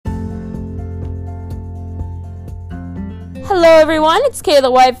Hello everyone, it's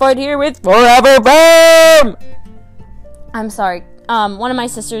Kayla Whiteford here with Forever Bam! I'm sorry, one of my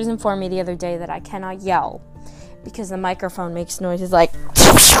sisters informed me the other day that I cannot yell because the microphone makes noises like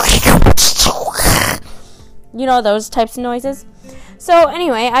you know, those types of noises. So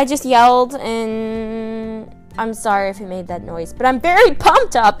anyway, I just yelled and I'm sorry if it made that noise, but I'm very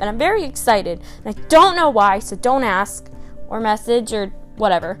pumped up and I'm very excited and I don't know why, so don't ask or message or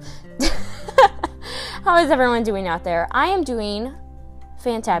whatever. How is everyone doing out there? I am doing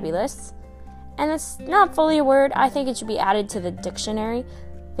fantabulous, and it's not fully a word. I think it should be added to the dictionary.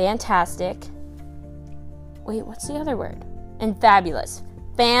 Fantastic. Wait, what's the other word? And fabulous.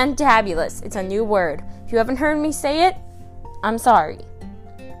 Fantabulous. It's a new word. If you haven't heard me say it, I'm sorry.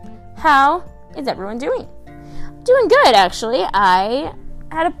 How is everyone doing? Doing good, actually. I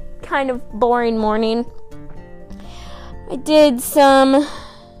had a kind of boring morning. I did some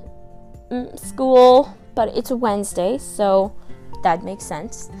school, but it's a Wednesday, so that makes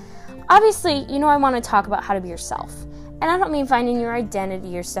sense. Obviously, you know, I want to talk about how to be yourself. And I don't mean finding your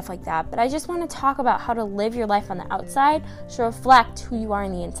identity or stuff like that, but I just want to talk about how to live your life on the outside to reflect who you are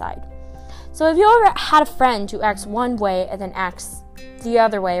on the inside. So have you ever had a friend who acts one way and then acts the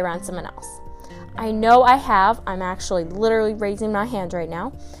other way around someone else? I know I have. I'm actually literally raising my hand right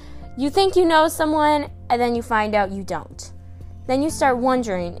now. You think you know someone, and then you find out you don't. Then you start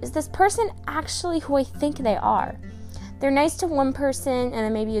wondering, is this person actually who I think they are? They're nice to one person and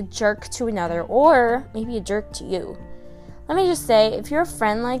then maybe a jerk to another, or maybe a jerk to you. Let me just say, if you're a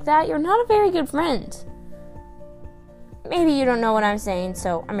friend like that, you're not a very good friend. Maybe you don't know what I'm saying,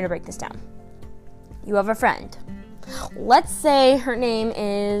 so I'm going to break this down. You have a friend. Let's say her name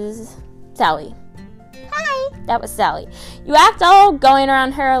is Sally. Hi! That was Sally. You act all going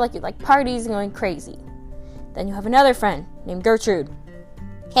around her like you like parties and going crazy. Then you have another friend named Gertrude.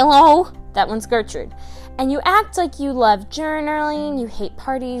 Hello, that one's Gertrude. And you act like you love journaling, you hate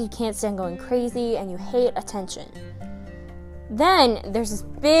parties, you can't stand going crazy, and you hate attention. Then there's this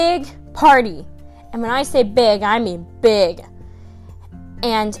big party. And when I say big, I mean big.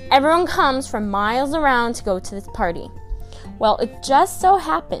 And everyone comes from miles around to go to this party. Well, it just so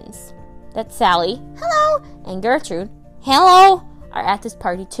happens that Sally, hello, and Gertrude, hello, are at this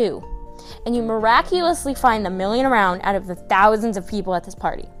party too. And you miraculously find them milling around out of the thousands of people at this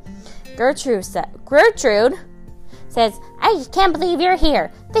party. Gertrude says, I just can't believe you're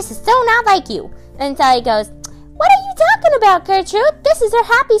here. This is so not like you. And Sally goes, what are you talking about, Gertrude? This is our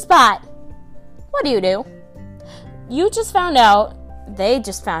happy spot. What do? You just found out, they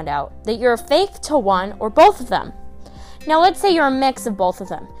just found out, that you're a fake to one or both of them. Now let's say you're a mix of both of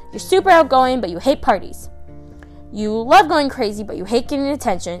them. You're super outgoing, but you hate parties. You love going crazy, but you hate getting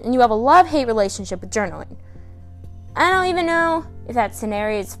attention, and you have a love-hate relationship with journaling. I don't even know if that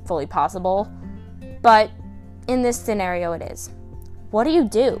scenario is fully possible, but in this scenario it is. What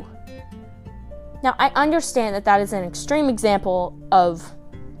do? Now, I understand that is an extreme example of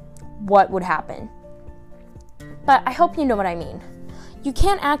what would happen, but I hope you know what I mean. You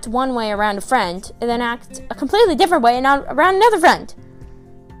can't act one way around a friend and then act a completely different way around another friend.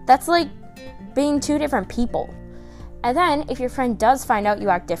 That's like being two different people. And then, if your friend does find out you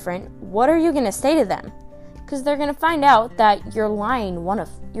act different, what are you going to say to them? Because they're going to find out that you're lying to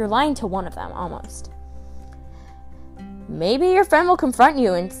one of them, almost. Maybe your friend will confront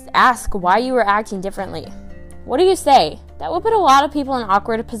you and ask why you were acting differently. What do you say? That will put a lot of people in an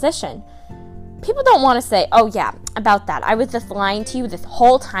awkward position. People don't want to say, oh yeah, about that. I was just lying to you this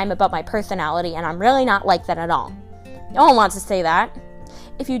whole time about my personality, and I'm really not like that at all. No one wants to say that.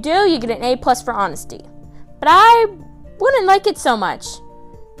 If you do, you get an A+ for honesty. But I wouldn't like it so much.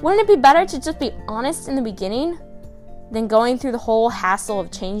 Wouldn't it be better to just be honest in the beginning than going through the whole hassle of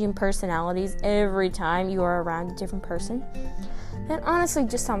changing personalities every time you are around a different person? That honestly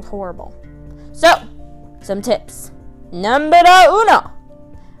just sounds horrible. So, some tips. Numero uno.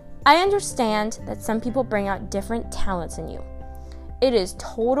 I understand that some people bring out different talents in you. It is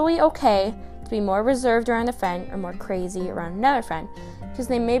totally okay to be more reserved around a friend or more crazy around another friend because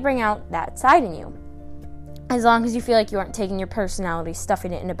they may bring out that side in you. As long as you feel like you aren't taking your personality,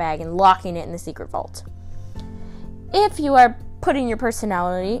 stuffing it in a bag, and locking it in the secret vault. If you are putting your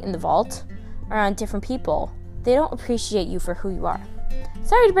personality in the vault around different people, they don't appreciate you for who you are.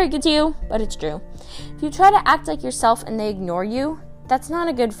 Sorry to break it to you, but it's true. If you try to act like yourself and they ignore you, that's not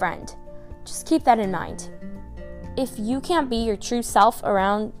a good friend. Just keep that in mind. If you can't be your true self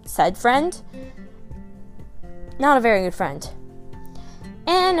around said friend, not a very good friend.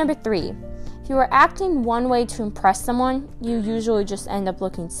 And number 3. If you are acting one way to impress someone, you usually just end up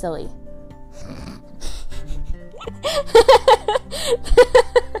looking silly.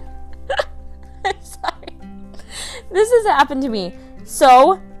 I'm sorry. This has happened to me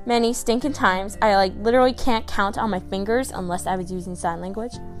so many stinking times. I literally can't count on my fingers unless I was using sign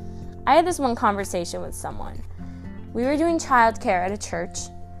language. I had this one conversation with someone. We were doing childcare at a church,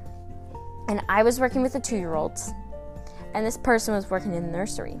 and I was working with the 2-year-olds, and this person was working in the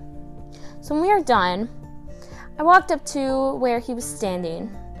nursery. So when we were done, I walked up to where he was standing,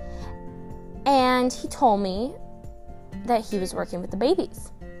 and he told me that he was working with the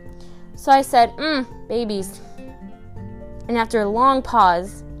babies. So I said, babies. And after a long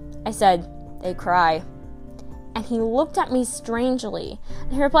pause, I said, they cry. And he looked at me strangely,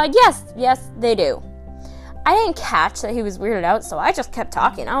 and he replied, yes, they do. I didn't catch that he was weirded out, so I just kept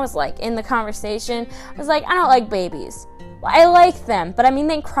talking. I was in the conversation, I was like, I don't like babies. Well, I like them, but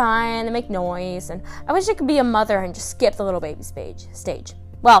they cry and they make noise, and I wish I could be a mother and just skip the little baby stage.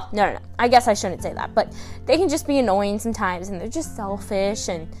 Well, no. I guess I shouldn't say that, but they can just be annoying sometimes, and they're just selfish,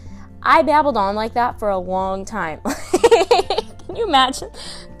 and I babbled on like that for a long time. Can you imagine?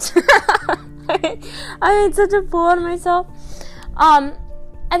 I made such a fool out of myself.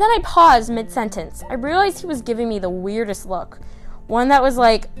 And then I paused mid-sentence. I realized he was giving me the weirdest look. One that was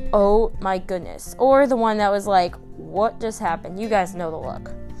like, oh my goodness. Or the one that was like, what just happened? You guys know the look.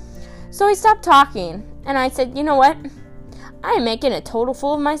 So he stopped talking, and I said, you know what? I am making a total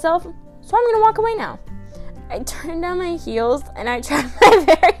fool of myself, so I'm going to walk away now. I turned down my heels, and I tried my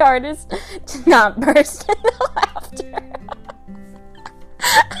very hardest to not burst into laughter.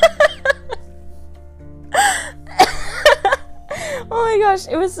 Oh my gosh,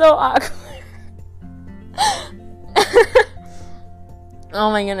 it was so awkward.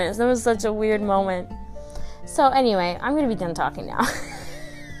 Oh my goodness, that was such a weird moment. So anyway, I'm going to be done talking now.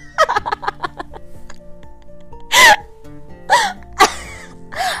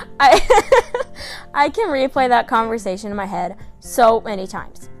 I can replay that conversation in my head so many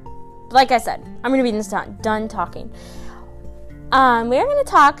times. Like I said, I'm going to be done talking. We're going to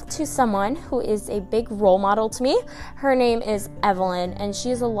talk to someone who is a big role model to me. Her name is Evelyn, and she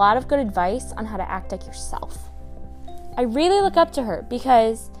has a lot of good advice on how to act like yourself. I really look up to her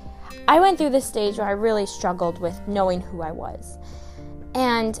because I went through this stage where I really struggled with knowing who I was.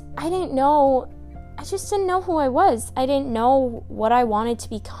 And I just didn't know who I was. I didn't know what I wanted to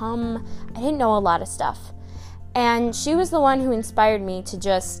become. I didn't know a lot of stuff. And she was the one who inspired me to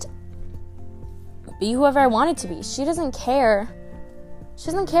just be whoever I wanted to be. She doesn't care. She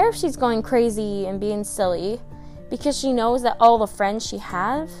doesn't care if she's going crazy and being silly, because she knows that all the friends she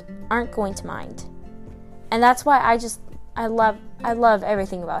has aren't going to mind. And that's why I love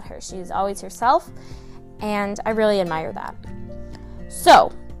everything about her. She's always herself, and I really admire that.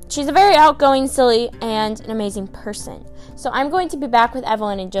 So, she's a very outgoing, silly, and an amazing person. So I'm going to be back with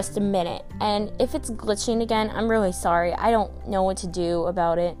Evelyn in just a minute, and if it's glitching again, I'm really sorry. I don't know what to do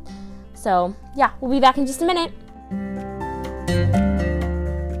about it. So, yeah, we'll be back in just a minute.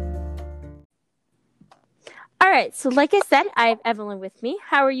 All right, so like I said, I have Evelyn with me.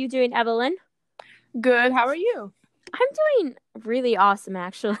 How are you doing, Evelyn? Good. How are you? I'm doing really awesome,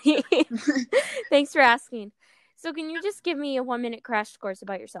 actually. Thanks for asking. So can you just give me a 1-minute crash course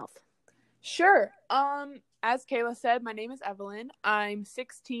about yourself? Sure. As Kayla said, my name is Evelyn. I'm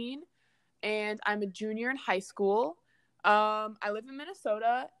 16, and I'm a junior in high school. I live in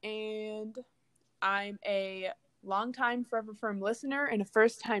Minnesota, and I'm a longtime Forever Firm listener and a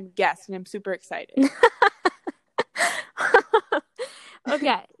first-time guest, and I'm super excited.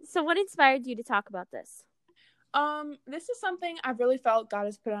 Okay, so what inspired you to talk about this? This is something I've really felt God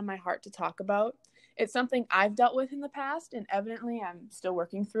has put on my heart to talk about. It's something I've dealt with in the past, and evidently I'm still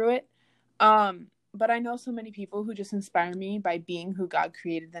working through it. But I know so many people who just inspire me by being who God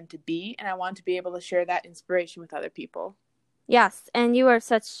created them to be, and I want to be able to share that inspiration with other people. Yes, and you are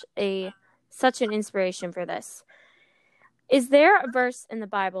such an inspiration for this. Is there a verse in the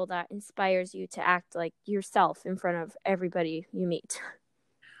Bible that inspires you to act like yourself in front of everybody you meet?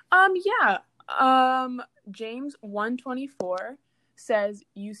 Yeah. James 1:24 says,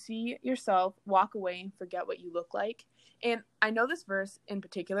 "You see yourself, walk away, and forget what you look like." And I know this verse in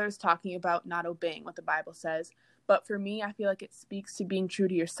particular is talking about not obeying what the Bible says, but for me, I feel like it speaks to being true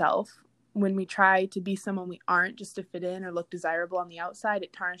to yourself. When we try to be someone we aren't just to fit in or look desirable on the outside,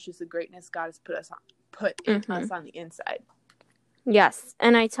 it tarnishes the greatness God has put in us on the inside. Yes,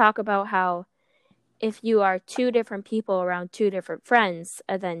 and I talk about how if you are two different people around two different friends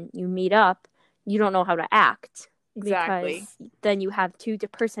and then you meet up, you don't know how to act. Exactly. Because then you have two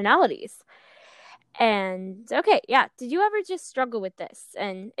personalities. And, okay, yeah. Did you ever just struggle with this?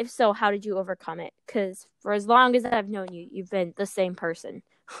 And if so, how did you overcome it? Because for as long as I've known you, you've been the same person.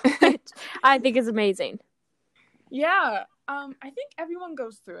 Which I think is amazing. Yeah. I think everyone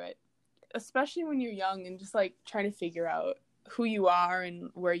goes through it. especially when you're young and just like trying to figure out who you are and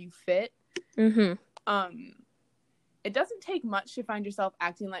where you fit. It doesn't take much to find yourself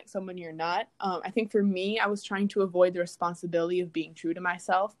acting like someone you're not. I think for me, I was trying to avoid the responsibility of being true to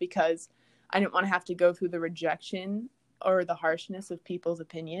myself because I didn't want to have to go through the rejection or the harshness of people's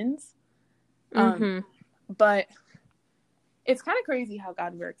opinions. But it's kind of crazy how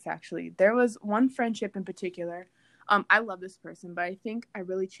God works, actually. There was one friendship in particular. I love this person, but I think I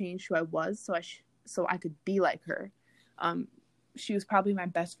really changed who I was so I could be like her. She was probably my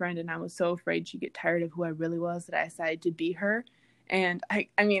best friend, and I was so afraid she'd get tired of who I really was that I decided to be her. And I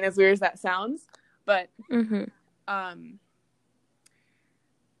mean, as weird as that sounds, but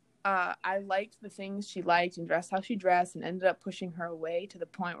I liked the things she liked and dressed how she dressed, and ended up pushing her away to the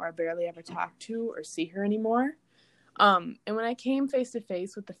point where I barely ever talked to or see her anymore. And when I came face to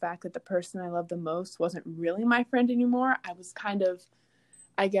face with the fact that the person I loved the most wasn't really my friend anymore, I was kind of,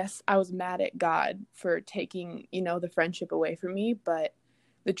 I guess I was mad at God for taking, the friendship away from me. But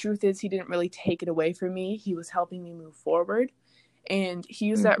the truth is, he didn't really take it away from me. He was helping me move forward. And he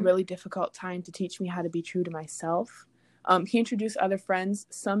used that really difficult time to teach me how to be true to myself. He introduced other friends,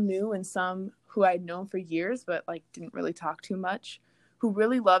 some new and some who I'd known for years, but like didn't really talk too much, who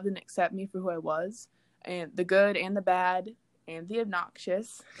really loved and accepted me for who I was, and the good and the bad and the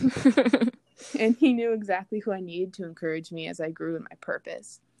obnoxious. And he knew exactly who I needed to encourage me as I grew in my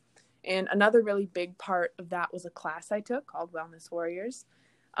purpose. And another really big part of that was a class I took called Wellness Warriors.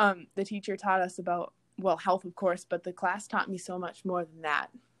 The teacher taught us about, health, of course, but the class taught me so much more than that.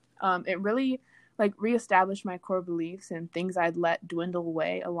 It really reestablished my core beliefs and things I'd let dwindle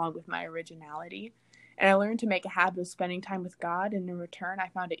away along with my originality. And I learned to make a habit of spending time with God, and in return, I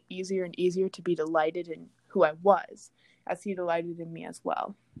found it easier and easier to be delighted in who I was, as he delighted in me as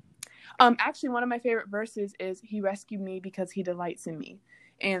well. Actually, one of my favorite verses is, he rescued me because he delights in me.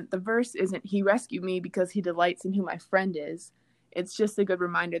 And the verse isn't, he rescued me because he delights in who my friend is. It's just a good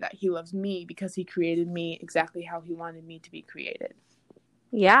reminder that he loves me because he created me exactly how he wanted me to be created.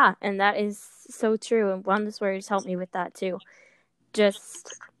 Yeah, and that is so true. And Wellness Warriors helped me with that too.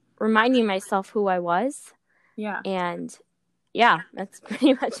 Just reminding myself who I was. Yeah. And yeah, that's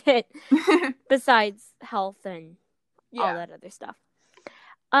pretty much it. Besides health and all that other stuff.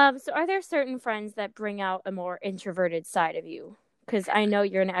 So are there certain friends that bring out a more introverted side of you? Because I know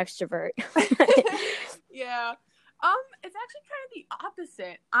you're an extrovert. Yeah. It's actually kind of the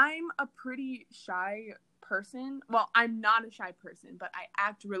opposite. I'm a pretty shy person. Well, I'm not a shy person, but I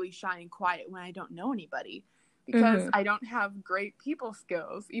act really shy and quiet when I don't know anybody because I don't have great people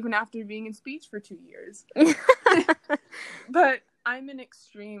skills, even after being in speech for 2 years. But I'm an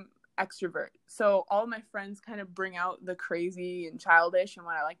extreme extrovert. So all my friends kind of bring out the crazy and childish and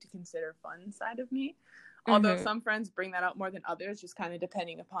what I like to consider fun side of me. Although some friends bring that out more than others, just kind of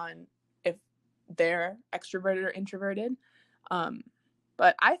depending upon if they're extroverted or introverted.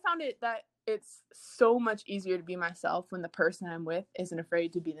 But I found that it's so much easier to be myself when the person I'm with isn't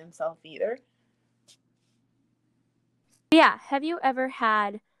afraid to be themselves either. Yeah. Have you ever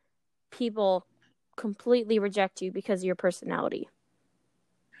had people completely reject you because of your personality?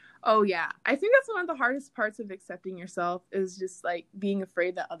 Oh, yeah. I think that's one of the hardest parts of accepting yourself is just like being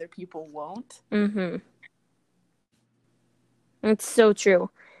afraid that other people won't. It's so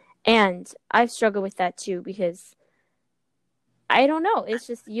true. And I've struggled with that too because I don't know. It's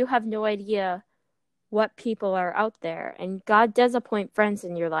just you have no idea what people are out there. And God does appoint friends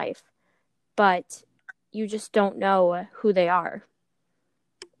in your life, but you just don't know who they are.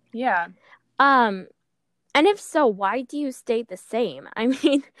 Yeah. And if so, why do you stay the same? I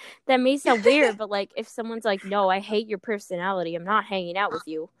mean, that may sound weird, but like if someone's like, no, I hate your personality, I'm not hanging out with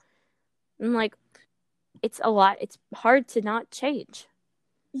you. I'm like, it's hard to not change.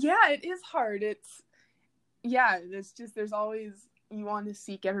 Yeah, it is hard. There's always, you want to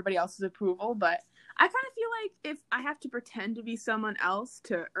seek everybody else's approval, but I kind of feel like if I have to pretend to be someone else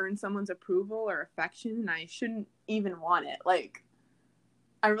to earn someone's approval or affection, I shouldn't even want it. Like,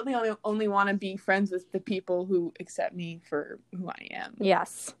 I really only want to be friends with the people who accept me for who I am.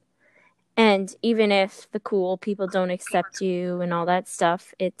 Yes. And even if the cool people don't accept you and all that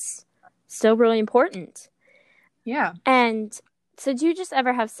stuff, it's still really important. Yeah. And so do you just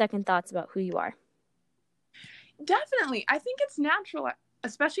ever have second thoughts about who you are? Definitely. I think it's natural,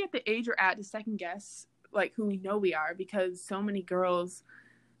 especially at the age we're at, to second guess like who we know we are, because so many girls,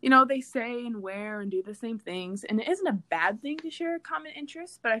 they say and wear and do the same things. And it isn't a bad thing to share common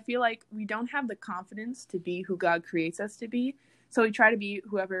interests, but I feel like we don't have the confidence to be who God creates us to be. So we try to be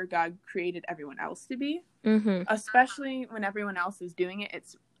whoever God created everyone else to be, especially when everyone else is doing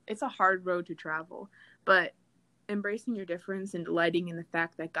it. It's a hard road to travel. But embracing your difference and delighting in the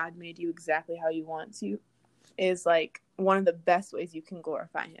fact that God made you exactly how you want to is like one of the best ways you can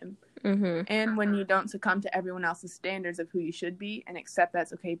glorify him. Mm-hmm. And when you don't succumb to everyone else's standards of who you should be and accept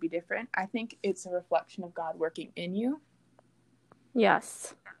that's okay to be different, I think it's a reflection of God working in you.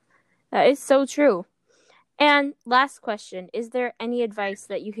 Yes, that is so true. And last question, is there any advice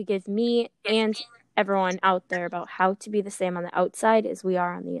that you could give me and everyone out there about how to be the same on the outside as we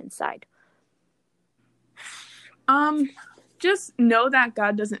are on the inside? Just know that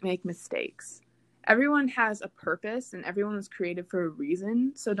God doesn't make mistakes. Everyone has a purpose and everyone was created for a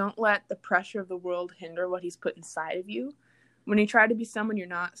reason. So don't let the pressure of the world hinder what he's put inside of you. When you try to be someone you're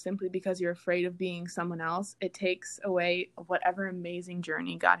not simply because you're afraid of being someone else, it takes away whatever amazing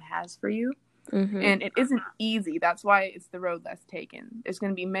journey God has for you. Mm-hmm. And it isn't easy. That's why it's the road less taken. There's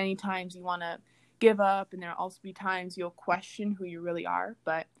going to be many times you want to give up, and there'll also be times you'll question who you really are.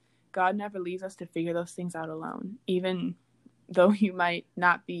 But God never leaves us to figure those things out alone. Even though you might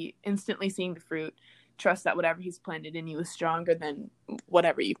not be instantly seeing the fruit, trust that whatever he's planted in you is stronger than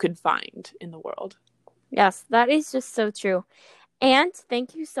whatever you could find in the world. Yes, that is just so true. And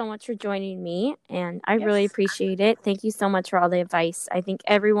thank you so much for joining me, and I really appreciate it. Thank you so much for all the advice. I think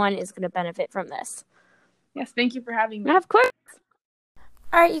everyone is going to benefit from this. Yes, thank you for having me. Of course.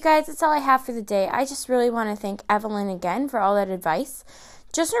 All right, you guys, that's all I have for the day. I just really want to thank Evelyn again for all that advice.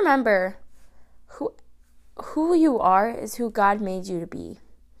 Just remember, who you are is who God made you to be.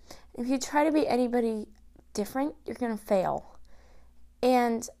 If you try to be anybody different, you're going to fail.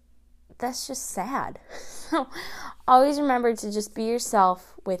 And that's just sad. So always remember to just be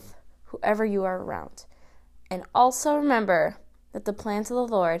yourself with whoever you are around. And also remember that the plans of the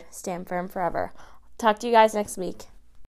Lord stand firm forever. Talk to you guys next week.